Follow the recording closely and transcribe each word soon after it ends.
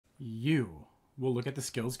You will look at the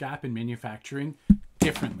skills gap in manufacturing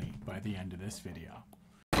differently by the end of this video.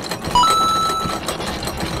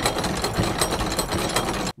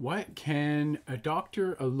 What can a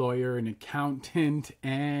doctor, a lawyer, an accountant,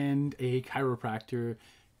 and a chiropractor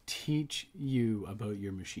teach you about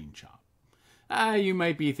your machine shop? You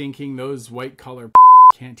might be thinking those white collar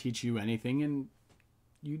can't teach you anything, and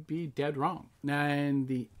you'd be dead wrong. And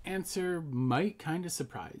the answer might kind of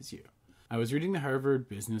surprise you. I was reading the Harvard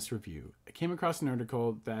Business Review. I came across an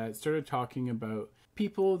article that started talking about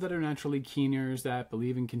people that are naturally keeners, that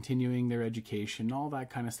believe in continuing their education, all that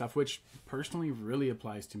kind of stuff, which personally really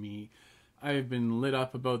applies to me. I've been lit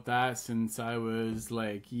up about that since I was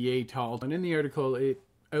like yay tall. And in the article, it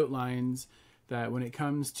outlines that when it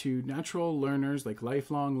comes to natural learners, like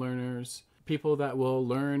lifelong learners, people that will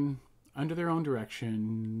learn under their own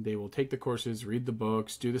direction, they will take the courses, read the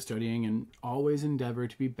books, do the studying, and always endeavor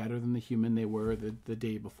to be better than the human they were the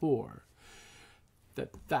day before.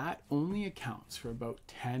 That only accounts for about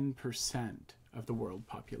 10% of the world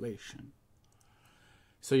population.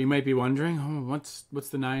 So you might be wondering, oh, what's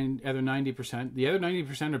the other 90%? The other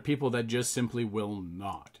 90% are people that just simply will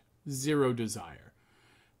not. Zero desire.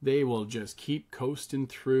 They will just keep coasting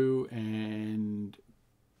through, and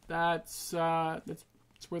that's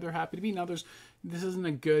where they're happy to be. Now, this isn't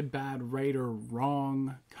a good, bad, right or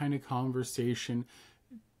wrong kind of conversation.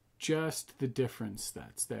 Just the difference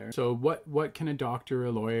that's there. So what can a doctor,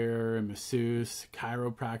 a lawyer, a masseuse, a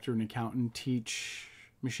chiropractor, an accountant teach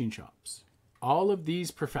machine shops? All of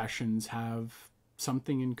these professions have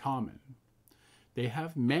something in common. They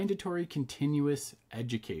have mandatory continuous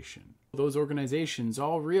education. Those organizations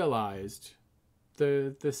all realized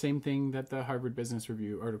the same thing that the Harvard Business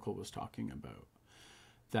Review article was talking about.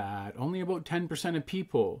 That only about 10% of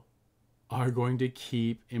people are going to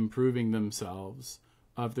keep improving themselves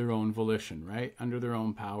of their own volition, right? Under their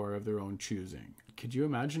own power, of their own choosing. Could you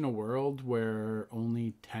imagine a world where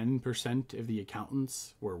only 10% of the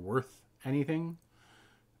accountants were worth anything?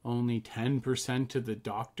 Only 10% of the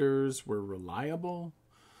doctors were reliable?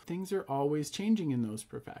 Things are always changing in those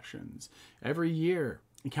professions. Every year,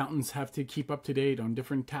 accountants have to keep up to date on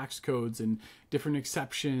different tax codes and different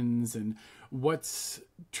exceptions and what's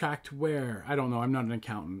tracked where. I don't know, I'm not an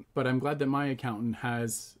accountant, but I'm glad that my accountant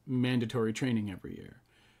has mandatory training every year.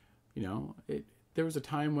 You know, there was a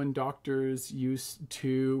time when doctors used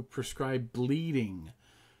to prescribe bleeding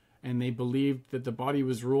and they believed that the body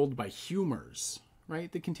was ruled by humors, right?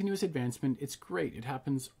 The continuous advancement, it's great. It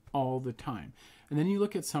happens all the time. And then you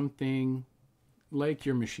look at something like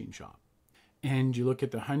your machine shop and you look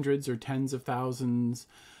at the hundreds or tens of thousands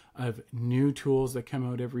of new tools that come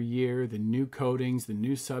out every year, the new coatings, the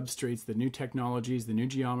new substrates, the new technologies, the new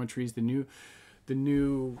geometries, the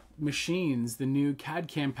new machines, the new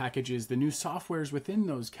CAD/CAM packages, the new softwares within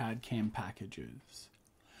those CAD/CAM packages.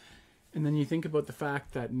 And then you think about the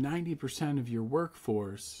fact that 90% of your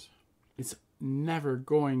workforce is never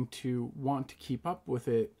going to want to keep up with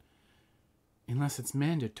it unless it's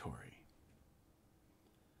mandatory.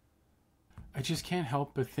 I just can't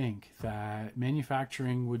help but think that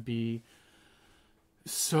manufacturing would be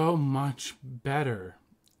so much better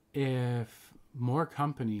if more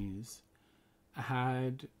companies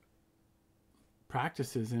had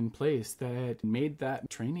practices in place that made that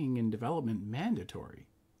training and development mandatory.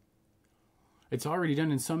 It's already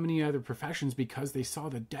done in so many other professions because they saw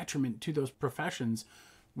the detriment to those professions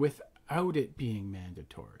without it being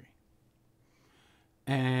mandatory.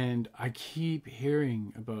 And I keep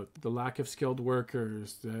hearing about the lack of skilled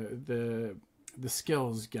workers, the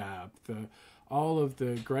skills gap, all of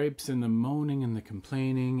the gripes and the moaning and the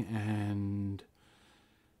complaining, and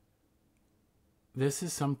this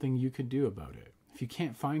is something you could do about it. If you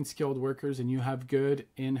can't find skilled workers and you have good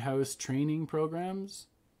in-house training programs,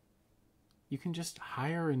 you can just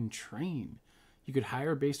hire and train. You could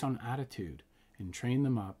hire based on attitude and train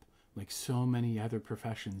them up like so many other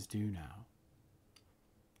professions do now.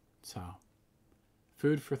 So,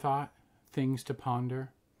 food for thought, things to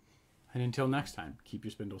ponder. And until next time, keep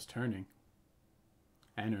your spindles turning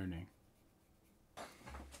and earning.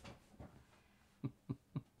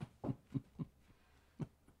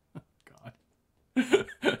 God.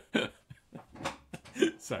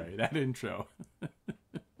 Sorry, that intro.